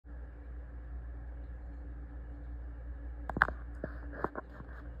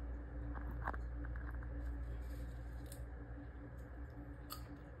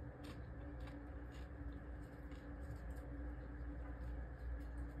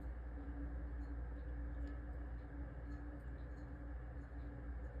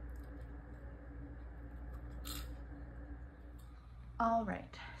All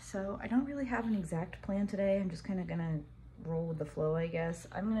right, so I don't really have an exact plan today. I'm just kind of gonna roll with the flow, I guess.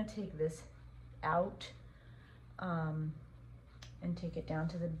 I'm gonna take this out and take it down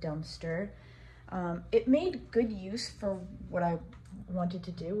to the dumpster. It made good use for what I wanted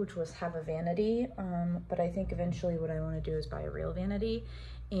to do, which was have a vanity, but I think eventually what I want to do is buy a real vanity.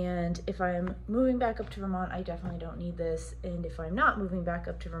 And if I'm moving back up to Vermont, I definitely don't need this. And if I'm not moving back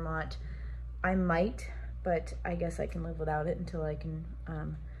up to Vermont, I might, but I guess I can live without it until I can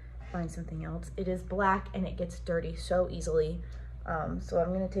find something else. It is black and it gets dirty so easily. So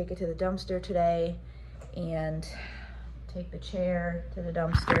I'm gonna take it to the dumpster today and take the chair to the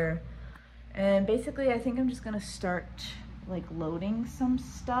dumpster. And basically I think I'm just gonna start like loading some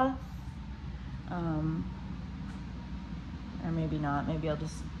stuff. Or maybe not, maybe I'll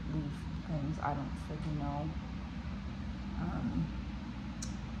just leave things, I don't freaking know.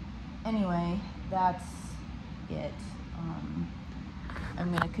 Anyway, that's it.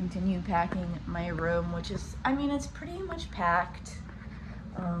 I'm gonna continue packing my room, which is, I mean, it's pretty much packed.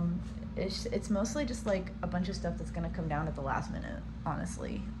 It's mostly just like a bunch of stuff that's gonna come down at the last minute,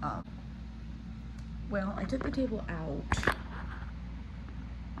 honestly. Well, I took the table out,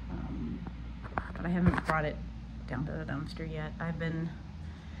 but I haven't brought it down to the dumpster yet. I've been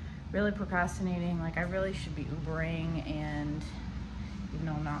really procrastinating. Like, I really should be Ubering, and even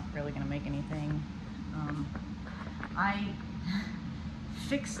though I'm not really gonna make anything, I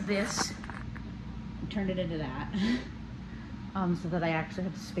fixed this and turned it into that so that I actually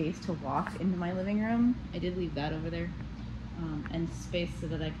have space to walk into my living room. I did leave that over there, and space so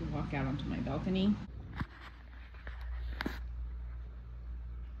that I could walk out onto my balcony.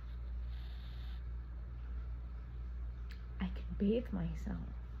 I can bathe myself.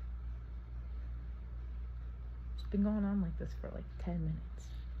 It's been going on like this for like 10 minutes.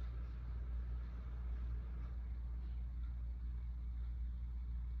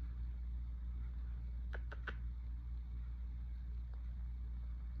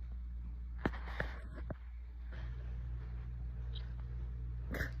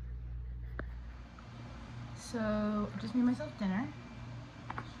 So, just made myself dinner.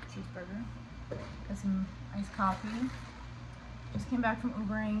 Cheeseburger. Got some iced coffee. Just came back from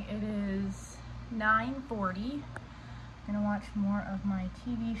Ubering. It is 9:40. Gonna watch more of my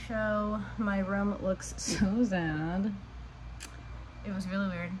TV show. My room looks so sad. It was really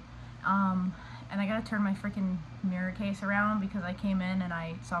weird. And I gotta turn my freaking mirror case around because I came in and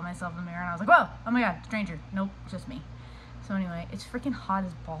I saw myself in the mirror and I was like, whoa, oh my god, stranger. Nope, just me. So anyway, it's freaking hot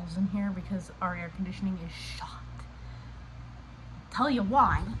as balls in here because our air conditioning is shot. I'll tell you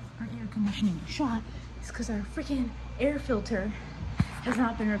why our air conditioning is shot. It's because our freaking air filter has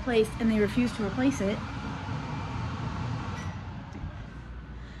not been replaced and they refuse to replace it.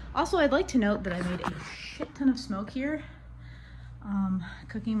 Also, I'd like to note that I made a shit ton of smoke here,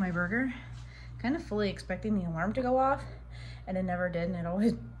 cooking my burger. Kind of fully expecting the alarm to go off, and it never did, and it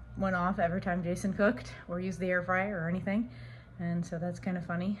always went off every time Jason cooked or used the air fryer or anything. And so that's kind of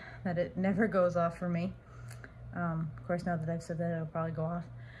funny that it never goes off for me. Of course, now that I've said that, it'll probably go off.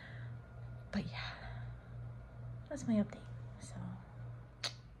 But yeah, that's my update. So,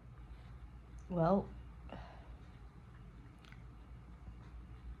 well,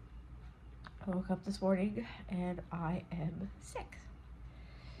 I woke up this morning and I am sick.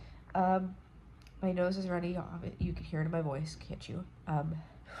 My nose is running. You can hear it in my voice, can't you?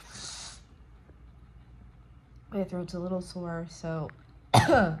 My throat's a little sore, so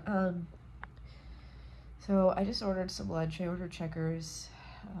so I just ordered some lunch. I ordered Checkers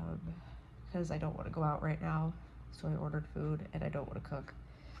because I don't want to go out right now, so I ordered food and I don't want to cook.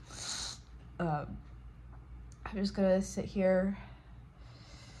 I'm just gonna sit here,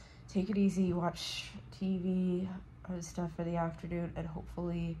 take it easy, watch TV or stuff for the afternoon, and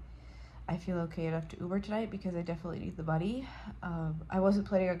hopefully I feel okay enough to Uber tonight because I definitely need the money. I wasn't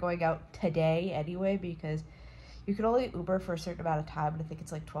planning on going out today anyway because you can only Uber for a certain amount of time, and I think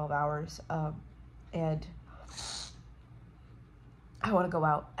it's like 12 hours. And I want to go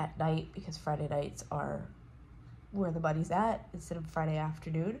out at night because Friday nights are where the money's at instead of Friday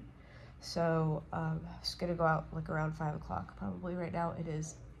afternoon. So I'm just going to go out like around 5 o'clock probably. Right now it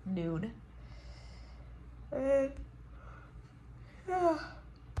is noon. And yeah.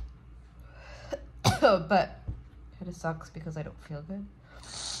 But kind of sucks because I don't feel good.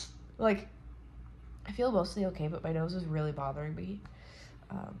 Like, I feel mostly okay, but my nose is really bothering me.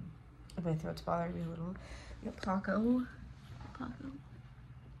 And my throat's bothering me a little. Yeah, Paco.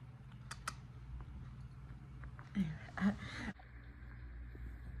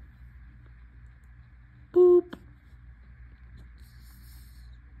 Boop.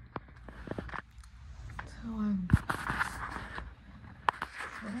 So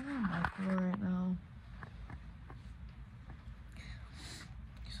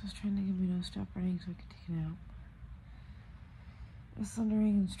was trying to give me no stop running so I could take it out. It was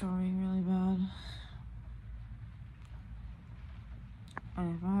thundering and storming really bad.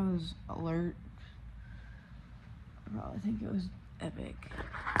 And if I was alert, I probably think it was epic.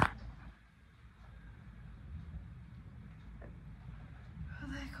 Oh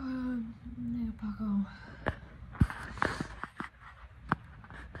my god, nigga Paco.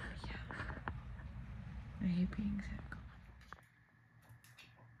 Yeah. I hate being sick.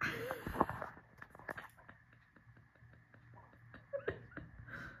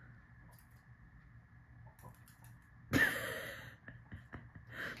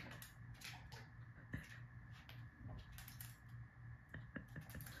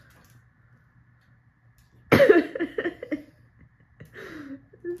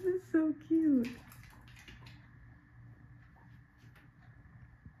 This is so cute.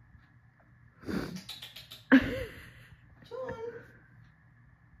 John.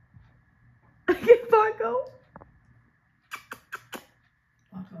 Get Paco.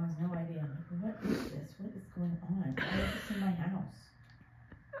 Paco has no idea. What is this? What is going on? Why is this in my house?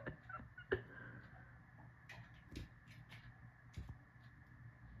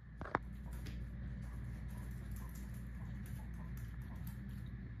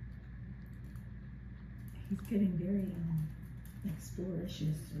 He's getting very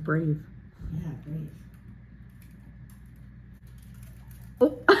exploratious. Brave. Yeah, brave.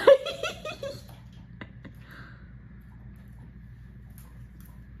 Oh.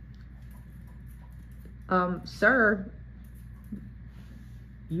 Sir,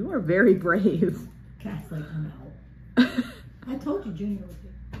 you are very brave. Cat's like, I'm out. I told you Junior was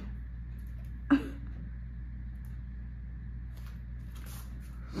good.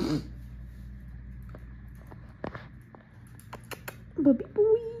 Baby boy.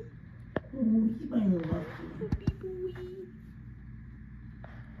 Oh, he's my little love. Baby boy.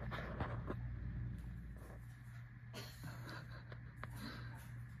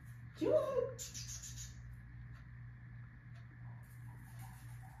 June.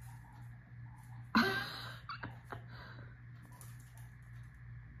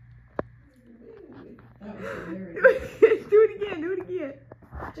 That was hilarious. Do it again, do it again.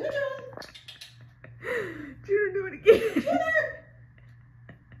 Junior, do it again.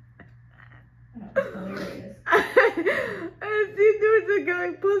 That was hilarious. I see you doing some guy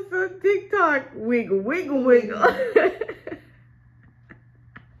post on TikTok. Wiggle, wiggle, wiggle.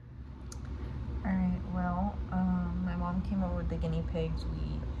 Alright, well, my mom came over with the guinea pigs.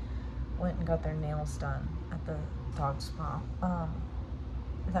 We went and got their nails done at the dog spa.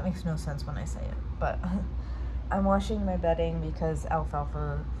 That makes no sense when I say it, but I'm washing my bedding because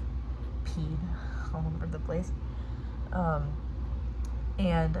Alfalfa peed all over the place.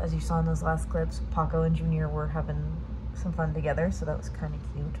 And as you saw in those last clips, Paco and Junior were having some fun together, so that was kind of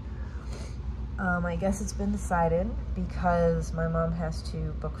cute. I guess it's been decided because my mom has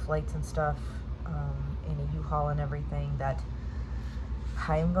to book flights and stuff in a U-Haul and everything that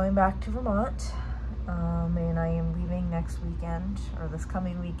I am going back to Vermont. And I am leaving next weekend, or this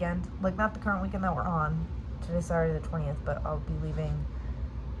coming weekend. Like, not the current weekend that we're on. Today's Saturday the 20th, but I'll be leaving,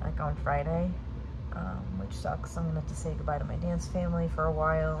 like, on Friday, which sucks. I'm gonna have to say goodbye to my dance family for a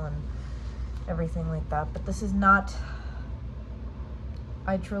while and everything like that. But this is not,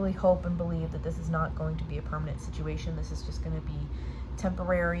 I truly hope and believe that this is not going to be a permanent situation. This is just gonna be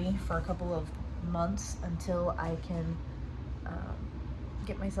temporary for a couple of months until I can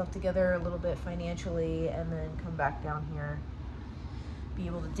get myself together a little bit financially and then come back down here, be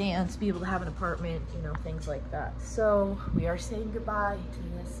able to dance, be able to have an apartment, you know, things like that. So we are saying goodbye to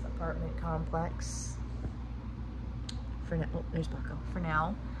this apartment complex for now. Oh, there's Paco. For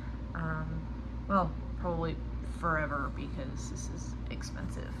now. Well, probably forever, because this is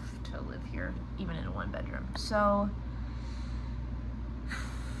expensive to live here, even in a one bedroom. So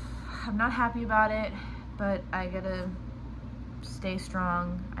I'm not happy about it, but I gotta stay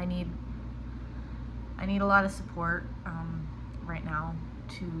strong. I need a lot of support right now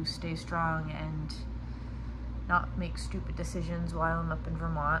to stay strong and not make stupid decisions while I'm up in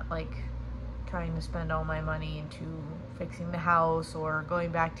Vermont, like trying to spend all my money into fixing the house or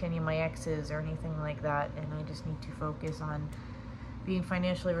going back to any of my exes or anything like that. And I just need to focus on being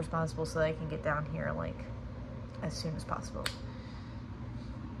financially responsible so that I can get down here like as soon as possible.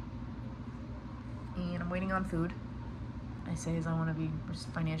 And I'm waiting on food. I say as I want to be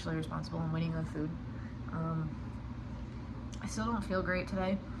financially responsible. I'm waiting on food. I still don't feel great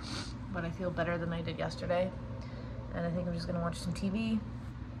today, but I feel better than I did yesterday. And I think I'm just going to watch some TV,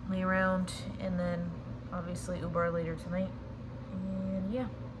 lay around, and then obviously Uber later tonight. And yeah.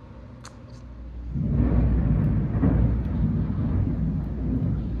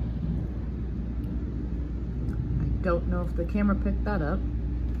 don't know if the camera picked that up,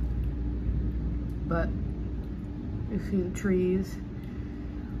 but you see the trees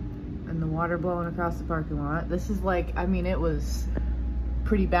and the water blowing across the parking lot. This is like, I mean, it was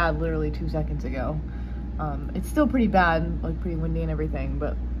pretty bad literally 2 seconds ago. It's still pretty bad, like pretty windy and everything,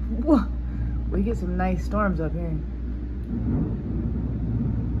 but whoa, we get some nice storms up here.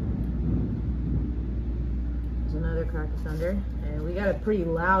 There's another crack of thunder, and we got a pretty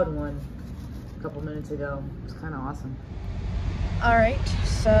loud one a couple minutes ago. It's kind of awesome. All right,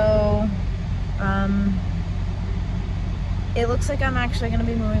 so it looks like I'm actually going to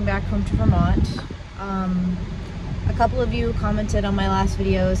be moving back home to Vermont. A couple of you commented on my last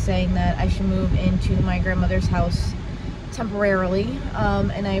video saying that I should move into my grandmother's house temporarily,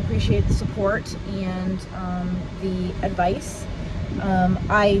 and I appreciate the support and the advice.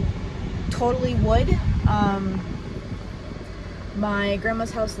 I totally would. My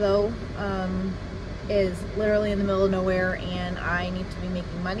grandma's house, though, is literally in the middle of nowhere, and I need to be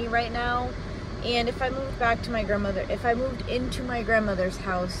making money right now. And if I moved back to my grandmother, if I moved into my grandmother's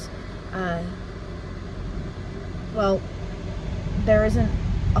house, well, there isn't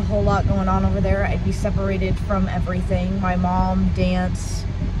a whole lot going on over there. I'd be separated from everything. My mom, dance.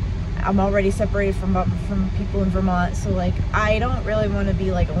 I'm already separated from people in Vermont, so like I don't really want to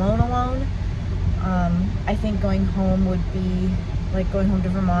be like alone. I think going home would be like going home to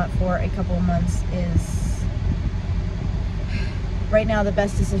Vermont for a couple of months is right now the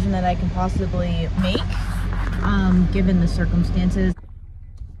best decision that I can possibly make, given the circumstances.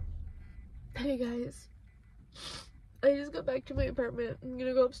 Hey guys. I just got back to my apartment. I'm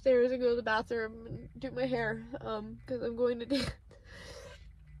gonna go upstairs and go to the bathroom and do my hair, because I'm going to dance.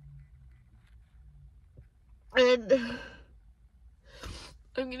 And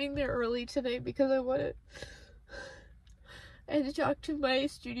I'm getting there early tonight because I had to talk to my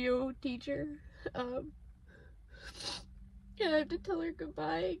studio teacher, and I have to tell her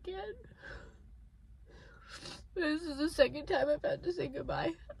goodbye again. This is the second time I've had to say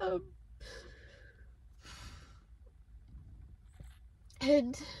goodbye.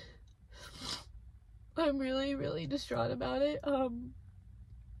 And I'm really, really distraught about it.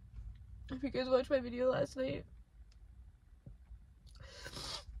 If you guys watched my video last night,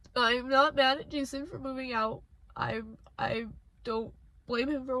 I'm not mad at Jason for moving out. I don't blame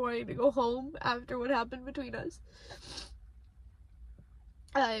him for wanting to go home after what happened between us.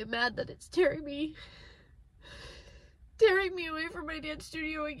 I'm mad that it's tearing me away from my dance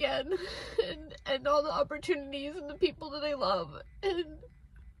studio again, and all the opportunities and the people that I love, and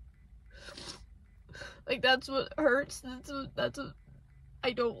like that's what hurts. That's what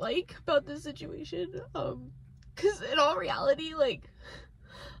I don't like about this situation. Because in all reality, like,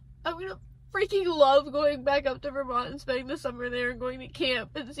 I'm gonna freaking love going back up to Vermont and spending the summer there and going to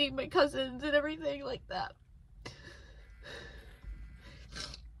camp and seeing my cousins and everything like that.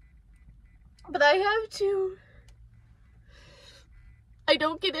 But I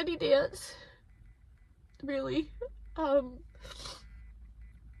don't get any dance, really.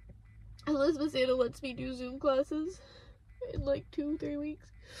 Elizabeth Anna lets me do Zoom classes in like 2-3 weeks.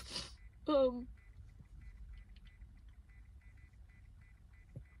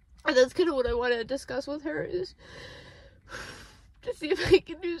 And that's kind of what I want to discuss with her, is to see if I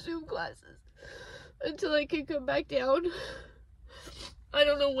can do Zoom classes until I can come back down. I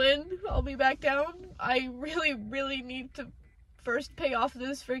don't know when I'll be back down. I really, really need to first pay off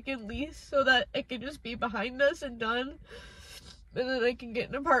this freaking lease so that it can just be behind us and done, and then I can get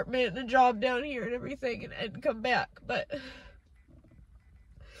an apartment and a job down here and everything, and come back. But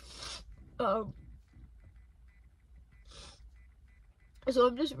so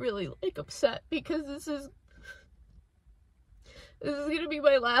I'm just really like upset because this is gonna be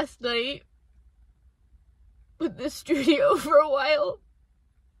my last night with this studio for a while,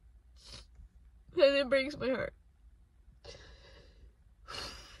 and it breaks my heart.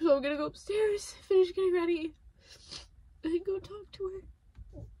 So I'm gonna go upstairs, finish getting ready, and go talk to her.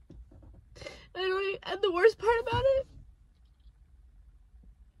 And the worst part about it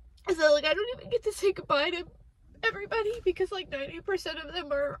is that, like, I don't even get to say goodbye to everybody, because like 90% of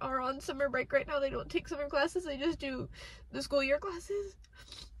them are on summer break right now. They don't take summer classes, they just do the school year classes.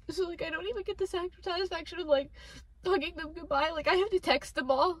 So like I don't even get the satisfaction of like hugging them goodbye. Like I have to text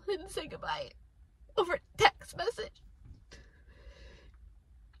them all and say goodbye over text message.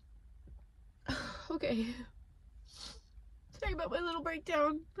 Okay. Sorry about my little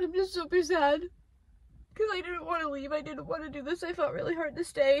breakdown. I'm just super sad because I didn't want to leave. I didn't want to do this. I fought really hard to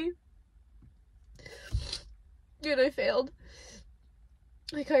stay. And I failed.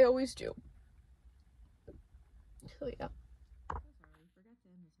 Like I always do. So yeah. Sorry, I forgot to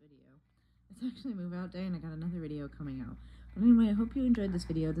end this video. it's actually move out day and I got another video coming out. But anyway, I hope you enjoyed this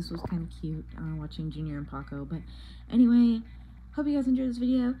video. This was kind of cute, watching Junior and Paco. But anyway, hope you guys enjoyed this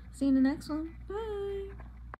video. See you in the next one. Bye!